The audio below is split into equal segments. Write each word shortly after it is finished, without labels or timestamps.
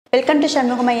Welcome to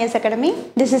Shanmugam IAS Academy.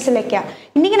 This is Lekya.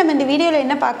 இன்னைக்கு நம்ம இந்த வீடியோல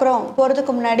என்ன பார்க்கறோம்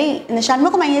போறதுக்கு முன்னாடி இந்த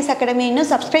Shanmugam IAS Academy இன்னும்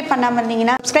subscribe பண்ணாம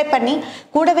இருந்தீங்கன்னா subscribe பண்ணி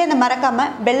கூடவே இந்த மறக்காம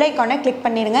bell icon-ஐ click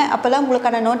பண்ணிடுங்க. அப்பதான்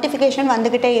உங்களுக்கான notification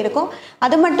வந்துகிட்டே இருக்கும்.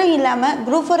 அது மட்டும் இல்லாம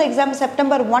group 4 exam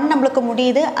September 1 நமக்கு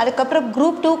முடியுது. அதுக்கு அப்புறம்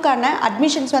group 2க்கான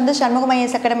admissions வந்து Shanmugam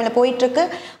IAS Academy-ல போயிட்டு இருக்கு.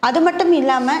 அது மட்டும்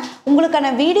இல்லாம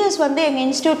உங்களுக்கான வீடியோஸ் வந்து எங்க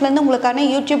இன்ஸ்டிடியூட்ல இருந்து உங்களுக்கான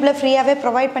YouTubeல ஃப்ரீயாவே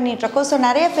ப்ரொவைட் பண்ணிட்டு இருக்கோம். சோ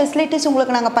நிறைய ஃபெசிலிட்டிஸ்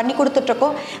உங்களுக்கு நாங்க பண்ணி கொடுத்துட்டு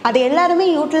இருக்கோம். அது எல்லாரும்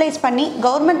யூட்டிலைஸ் பண்ணி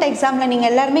கவர்மெண்ட் எக்ஸாம்ல நீங்க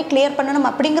எல்லாரும் கிளியர் பண்ணனும்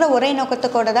அப்படிங்கற ஒரே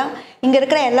நோக்கத்தோட தான் இங்க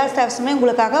இருக்கிற எல்லா ஸ்டாஃப்ஸுமே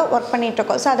உங்களுக்காக வர்க் பண்ணிட்டு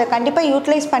இருக்கோம். சோ அத கண்டிப்பா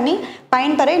யூட்டிலைஸ் பண்ணி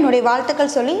பயன்பெற என்னுடைய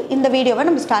வாழ்த்துக்கள் சொல்லி இந்த வீடியோவை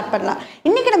நம்ம ஸ்டார்ட் பண்ணலாம்.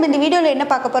 இன்னைக்கு நம்ம இந்த வீடியோல என்ன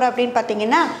பார்க்க போறோம் அப்படினு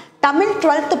பாத்தீங்கன்னா தமிழ்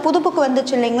 12th புது புக்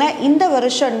வந்துச்சு இல்லீங்களா இந்த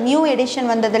வருஷம் நியூ எடிஷன்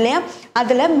வந்தது இல்லையா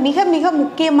அதுல மிக மிக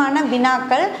முக்கியமான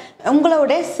வினாக்கள்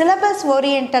உங்களோட சிலபஸ்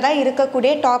ஓரியன்டடா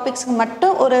இருக்கக்கூடிய டாபிக்ஸ்க்கு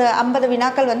மட்டும் ஒரு 50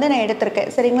 வினாக்கள் வந்து நான் எடுத்துர்க்கேன்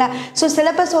சரிங்களா சோ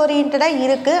சிலபஸ் ஓரியன்டடா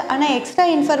இருக்கு ஆனா எக்ஸ்ட்ரா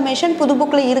இன்ஃபர்மேஷன் புது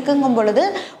புக்ல இருக்குங்கும் பொழுது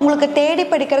உங்களுக்கு தேடி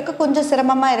படிக்கிறதுக்கு கொஞ்சம்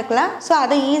சிரமமா இருக்கலாம் சோ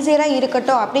அது ஈஸியா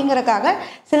இருக்கட்டும் அப்படிங்கறதுக்காக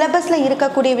சிலபஸ்ல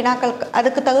இருக்கக்கூடிய வினாக்கள்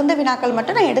அதுக்கு தகுந்த வினாக்கள்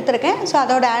மட்டும் நான் எடுத்துர்க்கேன் சோ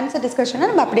அதோட ஆன்சர் டிஸ்கஷனை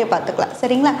நம்ம அப்படியே பார்த்துக்கலாம்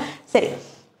சரிங்களா சரி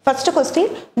First question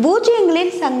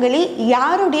பூஜ்ஜியங்களின் சங்கிலி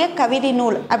யாருடைய கவிதை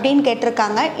நூல் அப்படினு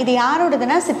கேட்டிருக்காங்க இது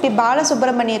யாரோடதுனா சிப்பி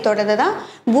பாலசுப்ரமணியத்தோடது தான்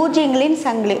பூஜ்ஜியங்களின்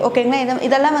சங்கிலி ஓகேங்களா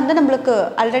இதெல்லாம் வந்து நமக்கு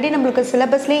ஆல்ரெடி நமக்கு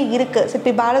சிலபஸ்லயே இருக்கு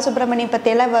சிப்பி பாலசுப்ரமணியம்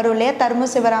பத்தி எல்லாம் வரும் இல்லையா தர்மு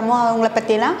சிவராமு அவங்கள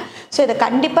பத்தி எல்லாம் சோ இது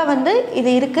கண்டிப்பா வந்து இது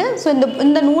இருக்கு சோ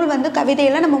இந்த நூல் வந்து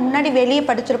கவிதையெல்லாம் நம்ம முன்னாடி வெளிய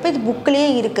படிச்சிருப்போம் இது புக்லயே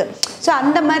இருக்கு சோ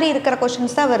அந்த மாதிரி இருக்கிற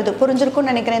क्वेश्चंस தான் வருது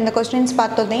புரிஞ்சிருக்கும்னு நினைக்கிறேன் இந்த क्वेश्चंस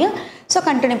பார்த்தோம்னே சோ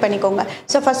கண்டினியூ பண்ணிக்கோங்க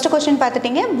சோ ஃபர்ஸ்ட் क्वेश्चन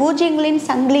பார்த்துட்டீங்க பூஜ்ஜியங்களின்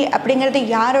சங்கிலி அப்படிங்கிறது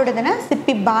யாரோடதுனா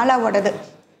சிப்பி பாலாவோடது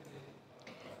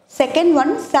செகண்ட்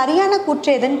ஒன் சரியான கூற்று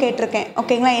எதுன்னு கேட்டிருக்கேன்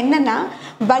ஓகேங்களா என்னன்னா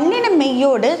வல்லின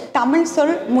மெய்யோடு தமிழ்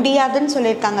சொல் முடியாதுன்னு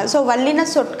சொல்லியிருக்காங்க ஸோ வல்லின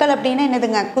சொற்கள் அப்படின்னா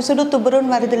என்னதுங்க குசுடு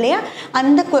துபுருன்னு வருது இல்லையா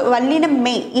அந்த வல்லின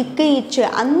மெய் இக்கு இச்சு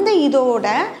அந்த இதோட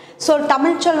ஸோ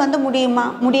தமிழ் சொல் வந்து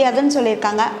முடியாதுன்னு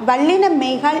சொல்லியிருக்காங்க வல்லின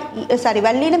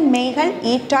மெய்கள்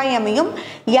ஈற்றாய் அமையும்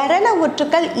யரள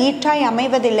ஒற்றுக்கள் ஈற்றாய்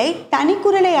அமைவதில்லை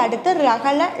தனிக்குறளை அடுத்து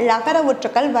லகர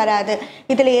ஒற்றுக்கள் வராது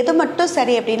இதில் எது மட்டும்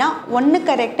சரி அப்படின்னா 1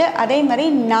 கரெக்ட் அதே மாதிரி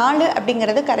 4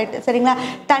 அப்படிங்கிறது கரெக்ட் சரிங்களா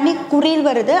தனி குறில்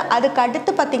வருது அதுக்கு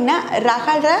அடுத்து பார்த்தீங்கன்னா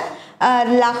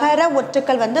லகர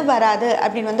ஒற்றுக்கள் வந்து வராது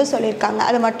அப்படின்னு வந்து சொல்லியிருக்காங்க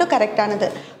அது மட்டும் கரெக்டானது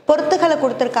பொறுத்துகளை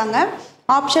கொடுத்துருக்காங்க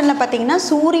ஆப்ஷன்ல பாத்தீங்கன்னா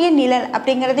சூரிய நிழல்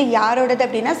அப்படிங்கிறது யாரோடது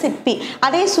அப்படினா சிப்பி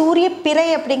அதே சூரிய பிறை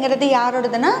அப்படிங்கிறது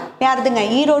யாரோடதுனா யாருதுங்க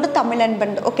ஈரோடு தமிழன்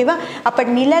பண்ட் ஓகேவா அப்ப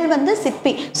நிழல் வந்து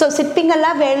சிப்பி சோ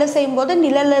சிப்பிங்கெல்லாம் வேலை செய்யும்போது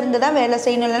நிழல்ல இருந்து தான் வேலை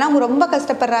செய்யணும் இல்லனா அவங்க ரொம்ப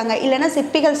கஷ்டப்படுறாங்க இல்லனா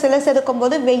சிப்பிகள் சில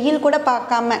செதுக்கும்போது வெயில் கூட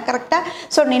பார்க்காம கரெக்ட்டா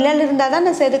சோ நிழல் இருந்தா தான்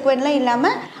நான் செதுக்குவேன்ல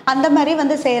இல்லாம அந்த மாதிரி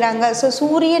வந்து செய்றாங்க சோ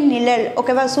சூரிய நிழல்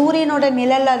ஓகேவா சூரியனோட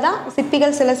நிழல்ல தான்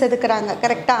சிப்பிகள் சில செதுக்குறாங்க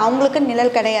கரெக்ட்டா அவங்களுக்கு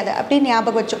நிழல் கிடையாது அப்படி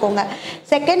ஞாபகம் வச்சுக்கோங்க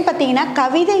செகண்ட் பாத்தீங்கன்னா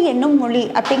கவிதை என்னும் மொழி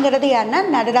அப்படிங்கிறது யாருன்னா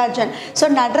நடராஜன் சோ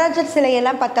நடராஜர்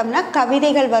சிலையெல்லாம் பார்த்தோம்னா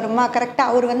கவிதைகள் வருமா கரெக்டா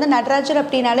அவர் வந்து நடராஜர்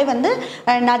அப்படினாலே வந்து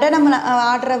நடனம்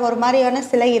ஆடுற ஒரு மாதிரியான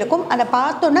சிலை இருக்கும் அதை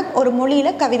பார்த்தோன்னா ஒரு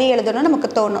மொழியில கவிதை எழுதணும் நமக்கு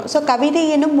தோணும் சோ கவிதை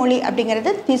என்னும் மொழி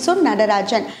அப்படிங்கிறது திசு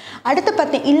நடராஜன் அடுத்து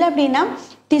பார்த்தீங்க இல்லை அப்படின்னா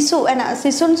திசு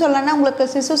சிசுன்னு சொல்லனா உங்களுக்கு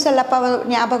சிசு செல்லப்பா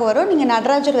ஞாபகம் வரும் நீங்க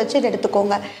நடராஜர் வச்சு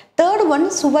எடுத்துக்கோங்க தேர்ட் ஒன்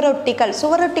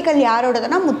சுவரொட்டிகள்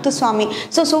யாரோடதுன்னா முத்துசுவாமி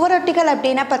சோ சுவரொட்டிகள்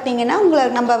அப்படின்னா பாத்தீங்கன்னா உங்களை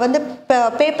நம்ம வந்து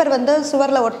பேப்பர் வந்து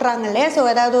சுவர்ல ஒட்டுறாங்க இல்லையா சோ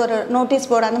ஏதாவது ஒரு நோட்டீஸ்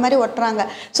போர்டு அந்த மாதிரி ஒட்டுறாங்க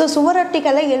சோ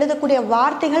சுவரொட்டிகளை எழுதக்கூடிய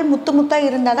வார்த்தைகள் முத்தா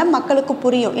இருந்தாதான் மக்களுக்கு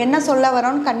புரியும் என்ன சொல்ல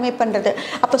வரோன்னு கன்வே பண்றது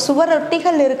அப்ப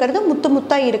சுவரொட்டிகள் இருக்கிறது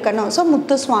முத்தா இருக்கணும் சோ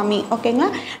முத்துசுவாமி ஓகேங்களா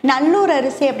நல்லூர்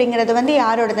அரிசி அப்படிங்கிறது வந்து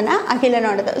யாரோடதுன்னா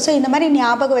அகிலனோடது சோ இந்த மாதிரி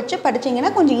ஞாபகம் வச்சு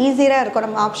படிச்சீங்கன்னா கொஞ்சம் ஈஸியா இருக்கும்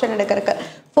நம்ம ஆப்ஷன் எடுக்கிறதுக்கு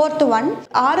ஃபோர்த் ஒன்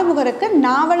ஆறுமுகருக்கு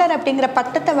நாவலர் அப்படிங்கிற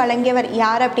பட்டத்தை வழங்கியவர்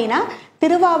யார் அப்படின்னா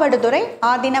திருவாவடுதுறை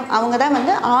ஆதீனம் அவங்க தான்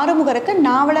வந்து ஆறுமுகருக்கு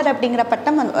நாவலர் அப்படிங்கிற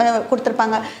பட்டம்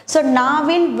கொடுத்துருப்பாங்க ஸோ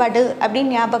நாவில் வடு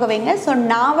அப்படின்னு ஞாபகம் வைங்க ஸோ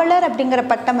நாவலர் அப்படிங்கிற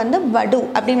பட்டம் வந்து வடு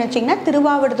அப்படின்னு வச்சிங்கன்னா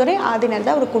திருவாவடுதுறை ஆதீனர்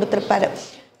தான் அவர் கொடுத்துருப்பாரு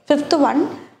ஃபிஃப்த் ஒன்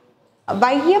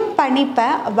வையம் பணிப்ப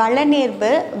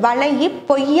வளநேர்வு வளையி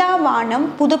பொய்யாவானம்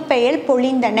புதுப்பெயல்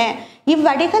பொழிந்தன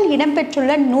இவ்வடிகள்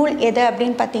இடம்பெற்றுள்ள நூல் எது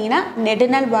அப்படின்னு பார்த்தீங்கன்னா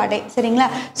நெடுநல் வாடை சரிங்களா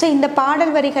ஸோ இந்த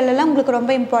பாடல் வரிகள் எல்லாம் உங்களுக்கு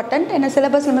ரொம்ப இம்பார்ட்டன்ட் ஏன்னா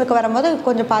சிலபஸ் நம்மளுக்கு வரும்போது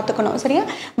கொஞ்சம் பார்த்துக்கணும் சரியா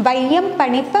வையம்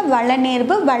பணிப்ப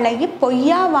வளநேர்வு வளையி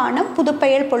பொய்யாவானம்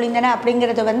புதுப்பெயல் பொழிந்தன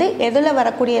அப்படிங்கிறது வந்து எதில்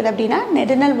வரக்கூடியது அப்படின்னா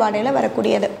நெடுநல் வாடையில்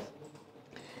வரக்கூடியது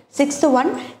 6th one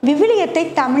விவிலியத்தை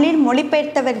தமிழில்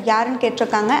மொழிபெயர்த்தவர் யாருன்னு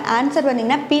கேட்டிருக்காங்க. ஆன்சர்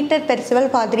வந்தீங்கன்னா பீட்டர் பெர்சிவல்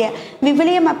ஃபாதரியார்.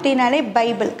 விவிலியம் அப்படின்னாலே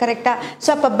பைபிள் கரெக்டா. ஸோ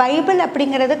அப்போ பைபிள்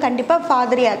அப்படிங்கிறது கண்டிப்பாக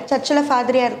ஃபாதரியார், சர்ச்சில்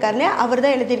ஃபாதரியார் இருக்கார் இல்லையா, அவர்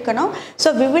தான் எழுதியிருக்கணும்.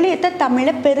 ஸோ விவிலியத்தை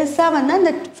தமிழில் பெருசாக வந்து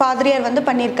அந்த ஃபாதரியார் வந்து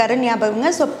பண்ணியிருக்காரு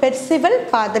ஞாபகங்க. ஸோ பெர்சிவல்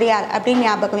ஃபாதரியார் அப்படின்னு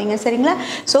ஞாபகம் வைங்க சரிங்களா.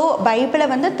 ஸோ பைபிளை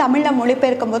வந்து தமிழில்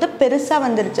மொழிபெயர்க்கும் போது பெருசாக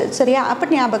வந்துருச்சு சரியா,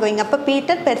 அப்போ ஞாபகம் வைங்க. அப்போ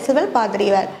பீட்டர் பெர்சிவல்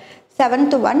ஃபாதரியார்.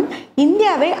 7th one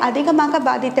இந்தியாவை அதிகமாக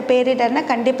பாதித்த பேரிடர்னா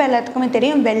கண்டிப்பாக எல்லாத்துக்குமே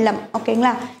தெரியும் வெள்ளம்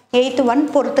ஓகேங்களா. 8th one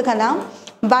பொறுத்துக்கலாம்.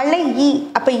 வளை ஈ,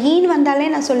 அப்போ ஈன்னு வந்தாலே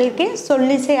நான் சொல்லியிருக்கேன்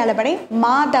சொல்லிசை அளபடை.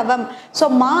 மாதவம், ஸோ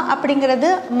மா அப்படிங்கிறது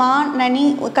மா நனி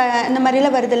இந்த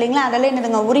மாதிரிலாம் வருது இல்லைங்களா, அதெல்லாம்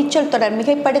என்னதுங்க உரிச்சொல் தொடர்,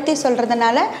 மிகைப்படுத்தி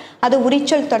சொல்கிறதுனால அது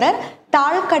உரிச்சொல் தொடர்.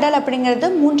 தாழ்கடல் அப்படிங்கிறது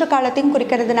 3 காலத்தையும்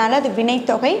குறிக்கிறதுனால அது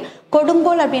வினைத்தொகை.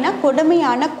 கொடுங்கோல் அப்படின்னா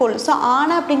கொடுமையான கோல், ஸோ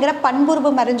ஆனா அப்படிங்கிற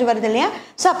பண்புருவு மறைஞ்சு வருது இல்லையா,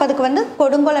 ஸோ அப்போ அதுக்கு வந்து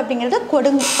கொடுங்கோல் அப்படிங்கிறது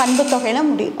பண்பு தொகையில்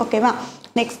முடியும் ஓகேவா.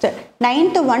 நெக்ஸ்ட்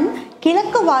 9th one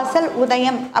கிழக்கு வாசல்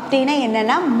உதயம் அப்படின்னா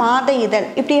என்னன்னா மாத இதழ்.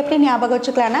 இப்படி எப்படி ஞாபகம்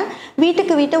வச்சுக்கலாம்னா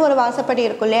வீட்டுக்கு வீட்டு ஒரு வாசப்படி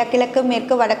இருக்கும் இல்லையா, கிழக்கு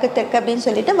மேற்கு வடக்கு தெற்கு அப்படின்னு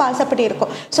சொல்லிட்டு வாசப்படி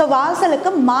இருக்கும். ஸோ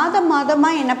வாசலுக்கு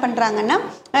மாதமாக என்ன பண்ணுறாங்கன்னா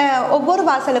ஒவ்வொரு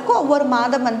வாசலுக்கும் ஒவ்வொரு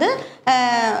மாதம் வந்து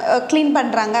க்ளீன்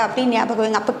பண்ணுறாங்க அப்படின்னு ஞாபகம்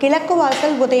வைங்க. அப்போ கிழக்கு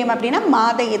வாசல் உதயம் அப்படின்னா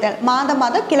மாத இதழ்,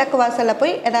 மாதம் கிழக்கு வாசலில்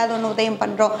போய் ஏதாவது ஒன்று உதயம்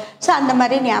பண்ணுறோம். ஸோ அந்த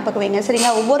மாதிரி ஞாபகம் வைங்க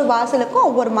சரிங்களா. ஒவ்வொரு வாசலுக்கும்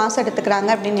ஒவ்வொரு மாதம் எடுத்துக்கிறாங்க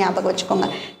அப்படின்னு ஞாபகம் வச்சுக்கோங்க.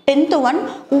 10th one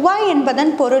உவா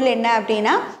என்பதன் பொருள் என்ன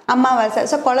அப்படின்னா அமாவாசை.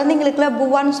 ஸோ குழந்தைங்களுக்குலாம்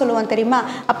பூவான்னு சொல்லுவோம் தெரியுமா.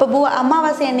 அப்போ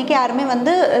அமாவாசை அன்னைக்கு யாருமே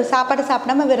வந்து சாப்பாடு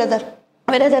சாப்பிடாம விரதம்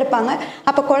இருப்பாங்க.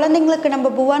 அப்போ குழந்தைங்களுக்கு நம்ம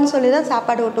பூவான்னு சொல்லி தான்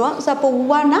சாப்பாடு ஊட்டுவோம். ஸோ அப்போ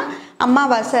உவான்னா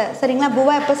அமாவாசை சரிங்களா.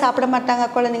 பூவா எப்போ சாப்பிட மாட்டாங்க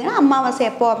குழந்தைங்கன்னா அமாவாசை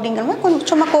எப்போ அப்படிங்கிற மாதிரி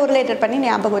கொஞ்சம் சும்மா கோரிலேட்டட் பண்ணி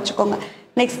ஞாபகம் வச்சுக்கோங்க.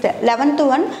 நெக்ஸ்ட் 11th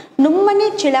one நும்மனை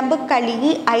சிலம்பு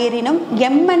கழிகி அயரினும்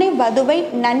எம்மனை வதுவை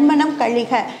நன்மனம்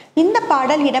கழிக. இந்த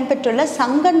பாடல் இடம்பெற்றுள்ள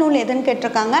சங்க நூல் எதுன்னு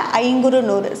கேட்டிருக்காங்க, ஐங்குறு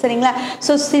நூறு சரிங்களா.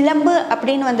 ஸோ சிலம்பு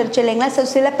அப்படின்னு வந்துருச்சு இல்லைங்களா. ஸோ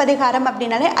சிலப்பதிகாரம்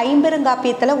அப்படின்னாலே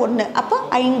ஐம்பெருங்காப்பியத்தில் ஒன்று, அப்போ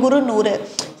ஐங்குறு நூறு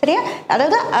சரியா.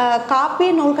 அதாவது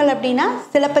காப்பிய நூல்கள் அப்படின்னா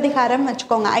சிலப்பதிகாரம்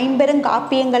வச்சுக்கோங்க,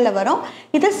 ஐம்பெருங்காப்பியங்களில் வரும்.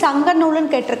 இது சங்க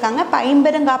நூலுன்னு கேட்டிருக்காங்க. இப்போ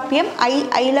ஐம்பெருங்காப்பியம்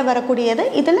ஐல வரக்கூடியது,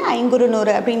 இதில் ஐங்குறு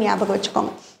நூறு அப்படின்னு ஞாபகம்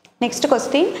வச்சுக்கோங்க. நெக்ஸ்ட்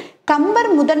கொஸ்டின், கம்பர்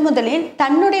முதலில்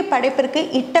தன்னுடைய படைப்பிற்கு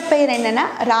இட்ட பெயர் என்னன்னா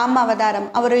ராமாவதாரம்.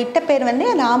 அவர் இட்ட பெயர் வந்து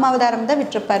ராமாவதாரம் தான்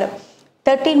விட்டிருப்பாரு.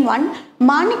 13th one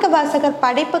மாணிக்க வாசகர்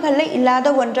படைப்புகளில் இல்லாத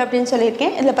ஒன்று அப்படின்னு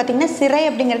சொல்லியிருக்கேன். இதில் பார்த்தீங்கன்னா சிறை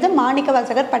அப்படிங்கிறது மாணிக்க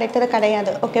வாசகர் படைத்தது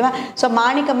கிடையாது ஓகேவா. ஸோ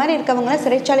மாணிக்க மாதிரி இருக்கவங்கள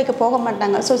சிறைச்சாலைக்கு போக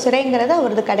மாட்டாங்க. ஸோ சிறைங்கிறது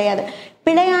அவரது கிடையாது.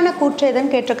 பிழையான கூற்று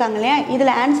எதுன்னு கேட்டிருக்காங்க இல்லையா,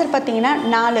 இதில் ஆன்சர் பார்த்தீங்கன்னா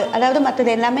 4, அதாவது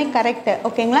மற்றது எல்லாமே கரெக்டு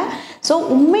ஓகேங்களா. ஸோ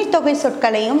உண்மை தொகை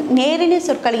சொற்களையும் நேரிணை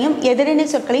சொற்களையும் எதிரிணை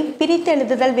சொற்களையும் பிரித்து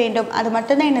எழுதுதல் வேண்டும், அது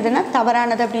மட்டும்தான் என்னதுன்னா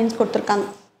தவறானது அப்படின்னு கொடுத்துருக்காங்க.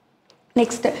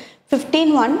 நெக்ஸ்ட்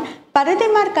 15th one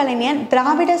பரதிமார் கலைஞர்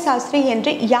திராவிட சாஸ்திரி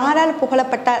என்று யாரால்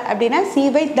புகழப்பட்டார் அப்படின்னா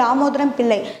சி.வை. தாமோதரம்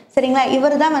பிள்ளை சரிங்களா.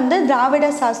 இவர் தான் வந்து திராவிட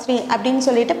சாஸ்திரி அப்படின்னு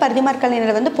சொல்லிட்டு பரதிமார்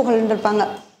கலைஞரை வந்து புகழ்ந்திருப்பாங்க.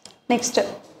 நெக்ஸ்ட்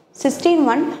 16th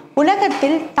one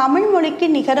உலகத்தில் தமிழ் மொழிக்கு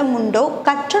நிகரம் உண்டோ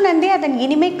கற்றுணர்ந்தே அதன்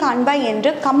இனிமை காண்பாய்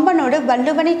என்று கம்பனோடு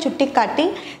வள்ளுவனை சுட்டிக்காட்டி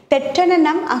தெற்றன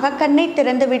நம் அகக்கண்ணை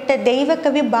திறந்துவிட்ட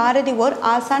தெய்வக்கவி பாரதி ஓர்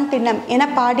ஆசான் திண்ணம் என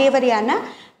பாடியவர் யாருன்னா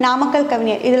நாமக்கல்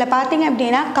கவிஞர். இதில் பார்த்தீங்க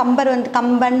அப்படின்னா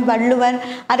கம்பன் வள்ளுவர்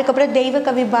அதுக்கப்புறம்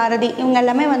தெய்வக்கவி பாரதி இவங்க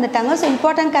எல்லாமே வந்துட்டாங்க. ஸோ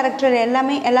இம்பார்ட்டன்ட் கேரக்டர்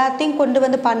எல்லாத்தையும் கொண்டு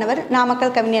வந்து பாடினவர்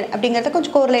நாமக்கல் கவிஞர் அப்படிங்கிறத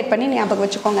கொஞ்சம் கோரிலேட் பண்ணி ஞாபகம்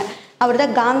வச்சுக்கோங்க. அவர்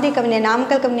தான் காந்தி கவிஞர்,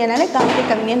 நாமக்கல் கவிஞர்னாலே காந்தி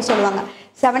கவிஞர்னு சொல்லுவாங்க.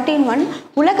 17th one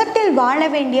உலகத்தில் வாழ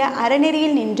வேண்டிய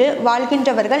அறநெறியில் நின்று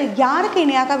வாழ்கின்றவர்கள் யாருக்கு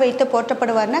இணையாக வைத்து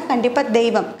போற்றப்படுவார்னா கண்டிப்பாக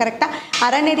தெய்வம் கரெக்டாக.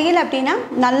 அறநெறியில் அப்படின்னா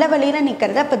நல்ல வழியில்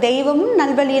நிற்கிறது, அப்போ தெய்வமும்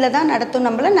நல்வழியில் தான் நடத்தும்,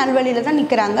 நம்மள நல்வழியில் தான்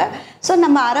நிற்கிறாங்க. ஸோ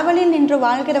நம்ம அறவழியில் நின்று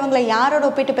வாழ்கிறவங்களை யாரோட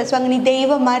ஒப்பிட்டு பேசுவாங்க, நீ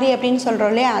தெய்வம் மாதிரி அப்படின்னு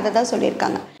சொல்கிறோம் இல்லையா, அதை தான்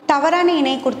சொல்லியிருக்காங்க. தவறான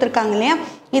இணை கொடுத்துருக்காங்க இல்லையா,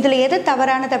 இதில் எது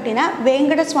தவறானது அப்படின்னா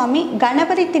வேங்கட சுவாமி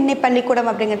கணபதி திண்ணை பள்ளிக்கூடம்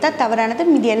அப்படிங்கிறது தவறானது,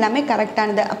 மீதி எல்லாமே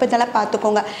கரெக்டானது. அப்போ இதெல்லாம்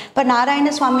பார்த்துக்கோங்க. இப்போ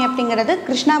நாராயண சுவாமி அப்படிங்கிறது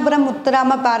கிருஷ்ணாபுரம்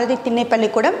முத்துராம பாரதி திண்ணை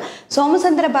பள்ளிக்கூடம்,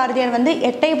 சோமசுந்தர பாரதியார் வந்து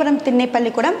எட்டயபுரம் திண்ணை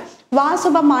பள்ளிக்கூடம்,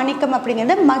 வாசுப மாணிக்கம்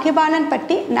அப்படிங்கிறது மகிபாலன்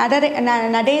பட்டி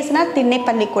நடேசனார் திண்ணை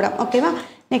பள்ளிக்கூடம் ஓகேவா.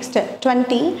 நெக்ஸ்ட்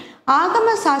 20 ஆகம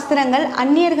சாஸ்திரங்கள்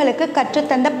அந்நியர்களுக்கு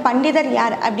கற்றுத்தந்த பண்டிதர்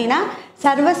யார் அப்படின்னா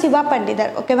சர்வசிவா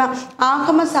பண்டிதர் ஓகேவா.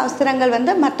 ஆகம சாஸ்திரங்கள்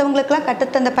வந்து மற்றவங்களுக்குலாம்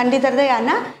கற்றுத்தந்த பண்டிதர் தான்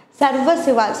யாருன்னா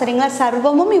சர்வசிவா சரிங்களா.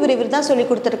 சர்வமும் இவர் தான் சொல்லி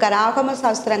கொடுத்துருக்காரு ஆகம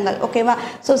சாஸ்திரங்கள் ஓகேவா.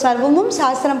 ஸோ சர்வமும்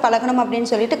சாஸ்திரம் பழகணும்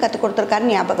அப்படின்னு சொல்லிட்டு கற்றுக்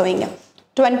கொடுத்துருக்காரு ஞாபகம் வைங்க.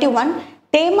 21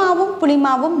 தேமாவும்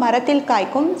புளிமாவும் மரத்தில்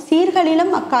காய்க்கும்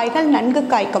சீர்களிலும் அக்காய்கள் நன்கு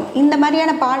காய்க்கும். இந்த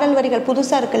மாதிரியான பாடல் வரிகள்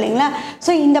புதுசாக இருக்கு இல்லைங்களா.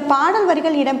 ஸோ இந்த பாடல்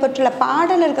வரிகள் இடம்பெற்றுள்ள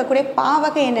பாடல் இருக்கக்கூடிய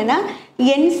பாவகை என்னென்னா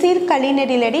என் சீர்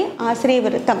கலிநெடிலடி ஆசிரிய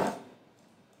விருத்தம்.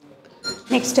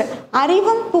 நெக்ஸ்ட்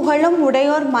அறிவும் புகழும்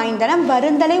உடையோர் மாய்ந்தன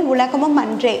வருந்தலை உலகமும்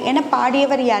அன்றே என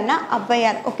பாடியவர் யாருன்னா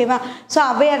ஔவையார். ஓகேவா? ஸோ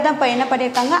ஔவையார் தான் இப்போ என்ன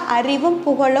பண்ணியிருக்காங்க, அறிவும்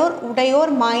புகழோர்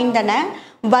உடையோர் மாய்ந்தன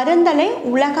வருந்தலை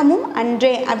உலகமும்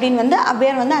அன்றே அப்படின்னு வந்து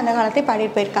ஔவையார் வந்து அந்த காலத்தை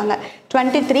பாடிட்டு போயிருக்காங்க.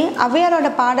 23 ஔவையாரோட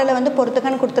பாடலை வந்து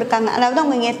பொறுத்துக்கன்னு கொடுத்துருக்காங்க. அதாவது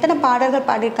அவங்க எத்தனை பாடல்கள்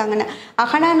பாடியிருக்காங்கன்னு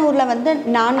அகநானூரில் வந்து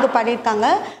 4 பாடியிருக்காங்க,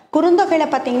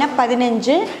 குறுந்தொகையில் பார்த்தீங்கன்னா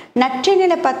 15,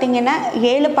 நற்றிணையில் பார்த்தீங்கன்னா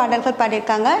 7 பாடல்கள்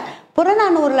பாடியிருக்காங்க,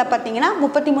 புறநானூரில் பார்த்தீங்கன்னா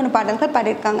 33 பாடல்கள்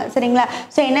பாடியிருக்காங்க. சரிங்களா?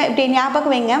 ஸோ என்ன இப்படி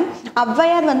ஞாபகம் வைங்க,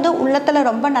 ஔவையார் வந்து உள்ளத்தில்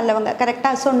ரொம்ப நல்லவங்க.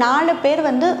 கரெக்டாக? ஸோ 4 பேர்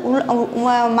வந்து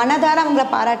மனதார அவங்கள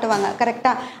பாராட்டுவாங்க.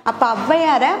 கரெக்டாக? அப்போ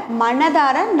ஔவையாரை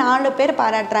மனதார 4 பேர்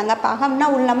பாராட்டுறாங்க. அப்போ அகம்னா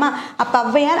உள்ளமா, அப்போ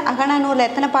ஔவையார் அகநானூரில்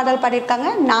எத்தனை பாடல்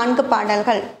பாடியிருக்காங்க, 4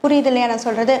 பாடல்கள். புரியுது இல்லையா நான்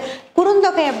சொல்கிறது?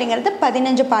 குறுந்தொகை அப்படிங்கிறது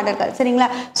 15 பாடல்கள். சரிங்களா?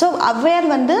 ஸோ ஔவையார்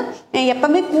வந்து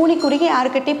எப்பவுமே கூனி குறுகி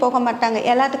யாருக்கிட்டையும் போக மாட்டாங்க,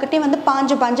 எல்லாத்துக்கிட்டையும் வந்து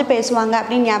பாஞ்சு பேசுவாங்க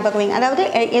அப்படின்னு ஞாபகம். அதாவது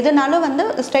எதுனாலும் வந்து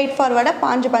ஸ்ட்ரைட் ஃபார்வர்டா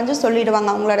பாஞ்சு சொல்லிடுவாங்க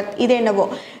அவங்களோட இது என்னவோ.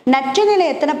 நற்றிணையில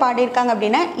எத்தனை பாடியிருக்காங்க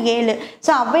அப்படின்னா 7.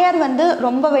 ஸோ ஔவையார் வந்து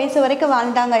ரொம்ப வயசு வரைக்கும்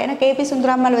வாழ்ந்தாங்க. ஏன்னா கேபி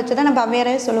சுந்தராமல் வச்சுதான் நம்ம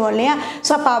ஔவையாரே சொல்லுவோம் இல்லையா?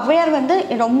 ஸோ அப்போ ஔவையார் வந்து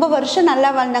ரொம்ப வருஷம்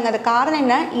நல்லா வாழ்ந்தாங்க. அது காரணம்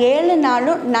என்ன, 7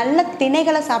 நாளும் நல்ல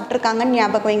திணைகளை சாப்பிட்ருக்காங்கன்னு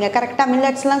ஞாபகம் வைங்க. கரெக்டாக?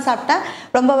 மில்லட்ஸ்லாம் சாப்பிட்டா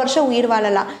ரொம்ப வருஷம் உயிர்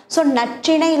வாழலாம். ஸோ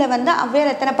நற்றிணையில வந்து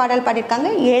ஔவையார் எத்தனை பாடல் பாடியிருக்காங்க,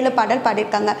 7 பாடல்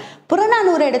பாடியிருக்காங்க.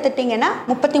 புறநானூறு எடுத்துட்டிங்கன்னா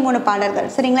 33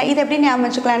 பாடல்கள். சரிங்களா? இது எப்படி ஞாபகம்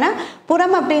வச்சுக்கலாம்னா,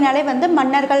 புறம் அப்படின்னாலே வந்து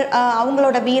மன்னர்கள்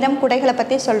அவங்களோட வீரம் குடைகளை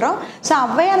பற்றி சொல்கிறோம். ஸோ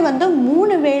ஔவையார் வந்து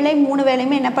 3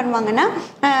 வேளையுமே என்ன பண்ணுவாங்கன்னா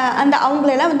அந்த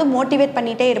அவங்களெல்லாம் வந்து மோட்டிவேட்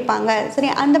பண்ணிகிட்டே இருப்பாங்க. சரி,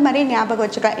 அந்த மாதிரி ஞாபகம்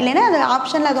வச்சுக்கலாம். இல்லைன்னா அது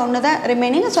ஆப்ஷனில் அது ஒன்று தான்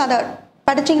ரிமைனிங். ஸோ அதை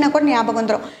படிச்சிங்கன்னா கூட ஞாபகம்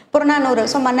வந்துடும். புறநானூறு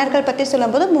ஸோ மன்னர்கள் பற்றி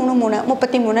சொல்லும்போது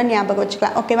 33 ஞாபகம்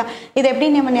வச்சுக்கலாம். ஓகேவா? இது எப்படி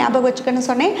நம்ம ஞாபகம் வச்சுக்கணும்னு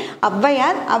சொன்னேன்,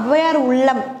 ஔவையார்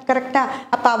உள்ளம். கரெக்டாக?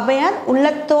 அப்போ ஔவையார்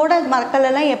உள்ளத்தோட மக்கள்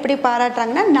எல்லாம் எப்படி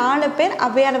பாராட்டுறாங்கன்னா 4 பேர்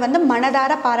ஔவையாரை வந்து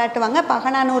மனதார பாராட்டுவாங்க.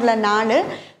 அகநானூரில் 4,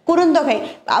 குறுந்தொகை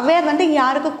ஔவையார் வந்து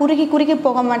யாருக்கு குறுகி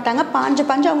போக மாட்டாங்க, பாஞ்சு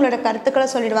அவங்களோட கருத்துக்களை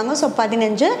சொல்லிடுவாங்க. ஸோ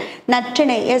 15.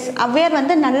 நற்றிணை ஔவையார்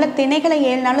வந்து நல்ல திணைகளை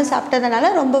 7 நாளும்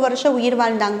சாப்பிட்டதுனால ரொம்ப வருஷம் உயிர்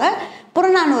வாழ்ந்தாங்க.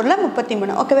 புறநானூரில்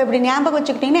 33. ஓகேவா? இப்படி ஞாபகம்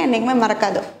வச்சுக்கிட்டிங்கன்னா என்றைக்குமே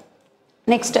மறக்காது.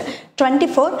 நெக்ஸ்ட்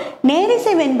 24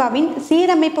 நேரிசை வெண்பாவின்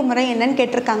சீரமைப்பு முறை என்னன்னு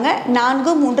கேட்டிருக்காங்க.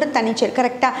 4, 3 தனிச்சீர்.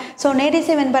 கரெக்டாக? ஸோ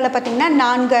நேரிசை வெண்பாவில் பார்த்தீங்கன்னா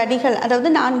 4 அடிகள், அதாவது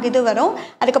 4 இது வரும்,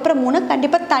 அதுக்கப்புறம் 3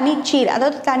 கண்டிப்பாக தனிச்சீர்,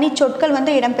 அதாவது தனி சொற்கள்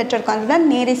வந்து இடம் பெற்றிருக்கும். அதுதான்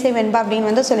நேரிசை வெண்பா அப்படின்னு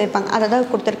வந்து சொல்லியிருப்பாங்க. அதை தான்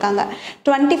கொடுத்துருக்காங்க.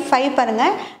 25 பாருங்க,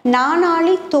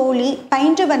 நானாளி தோழி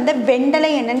பயின்று வந்த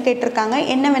வெண்டலை என்னன்னு கேட்டிருக்காங்க.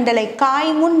 என்ன வெண்டலை?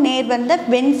 காய்முன் நேர் வந்த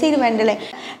வெண்சீர் வெண்டலை.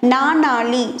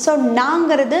 நானாளி. ஸோ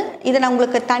நாங்கிறது இதை நான்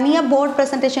உங்களுக்கு தனியாக போர்ட்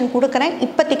ப்ரெசன்டேஷன் கொடுக்குறேன்,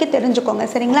 இப்போதைக்கு தெரிஞ்சுக்கோங்க.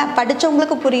 சரிங்களா?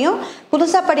 படித்தவங்களுக்கு புரியும்,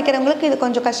 புதுசாக படிக்கிறவங்களுக்கு இது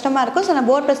கொஞ்சம் கஷ்டமாக இருக்கும். ஸோ நான்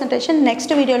போர்ட் ப்ரெசன்டேஷன்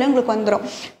நெக்ஸ்ட் வீடியோவில் உங்களுக்கு வந்துடும்.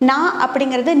 நான்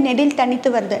அப்படிங்கிறது நெடில் தனித்து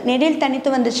வருது. நெடில் தனித்து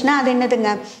வந்துச்சுன்னா அது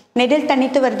என்னதுங்க, நெடில்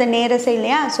தனித்து வருது நேரசை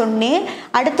இல்லையா? ஸோ நேர்.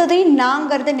 அடுத்தது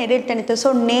நாங்கிறது நெடில் தனித்து.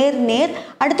 ஸோ நேர்.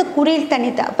 அடுத்து குறில்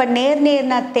தனித்து. அப்போ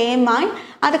நேர்னா தேமாய்,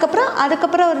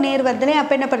 அதுக்கப்புறம் ஒரு நேர் வருது இல்லையா?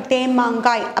 அப்போ என்ன பண்ணுறது,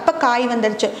 தேமாங்காய். அப்போ காய்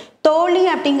வந்துருச்சு. தோழி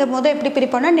அப்படிங்கும் போது எப்படி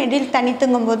பிரிப்போம்னா நெடில்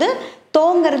தனித்துங்கும் போது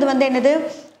தோங்கிறது வந்து என்னது,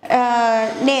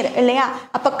 நேர் இல்லையா?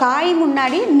 அப்போ காய்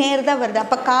முன்னாடி நேர் தான் வருது.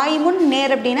 அப்போ காய் முன்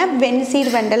நேர் அப்படின்னா வெண்சீர்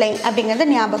வெண்டலை அப்படிங்கிறத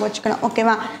ஞாபகம் வச்சுக்கணும்.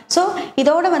 ஓகேவா? ஸோ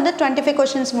இதோட வந்து 25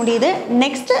 கொஷின்ஸ் முடியுது.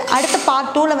 நெக்ஸ்ட் அடுத்த பார்ட்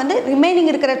 2ல் வந்து ரிமைனிங்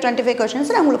இருக்கிற 25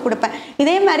 கொஷின்ஸ் நான் உங்களுக்கு கொடுப்பேன்.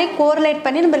 இதே மாதிரி கோரிலேட்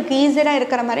பண்ணி நம்மளுக்கு ஈஸியாக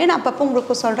இருக்கிற மாதிரி நான் அப்பப்போ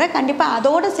உங்களுக்கு சொல்கிறேன். கண்டிப்பாக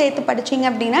அதோடு சேர்த்து படிச்சிங்க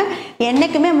அப்படின்னா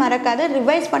என்றைக்குமே மறக்காது.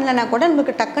 ரிவைஸ் பண்ணலன்னா கூட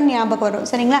நம்மளுக்கு டக்குன்னு ஞாபகம் வரும்.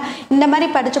 சரிங்களா? இந்த மாதிரி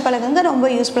படித்து பழகுங்க, ரொம்ப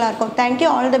யூஸ்ஃபுல்லாக இருக்கும். Thank you,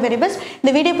 all the very best.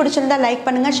 இந்த வீடியோ பிடிச்சிருந்தா லைக்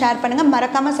பண்ணுங்கள், ஷேர் பண்ணுங்கள்,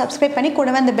 மறக்காமல் சப்ஸ்கிரைப் பண்ணி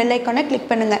கூடவே அந்த பெல் ஐக்கானை கிளிக்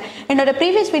பண்ணுங்கள். என்னோட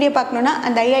ப்ரீவியஸ் வீடியோ பார்க்கணுன்னா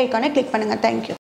அந்த ஐ ஐக்கானை கிளிக் பண்ணுங்கள். தேங்க்யூ.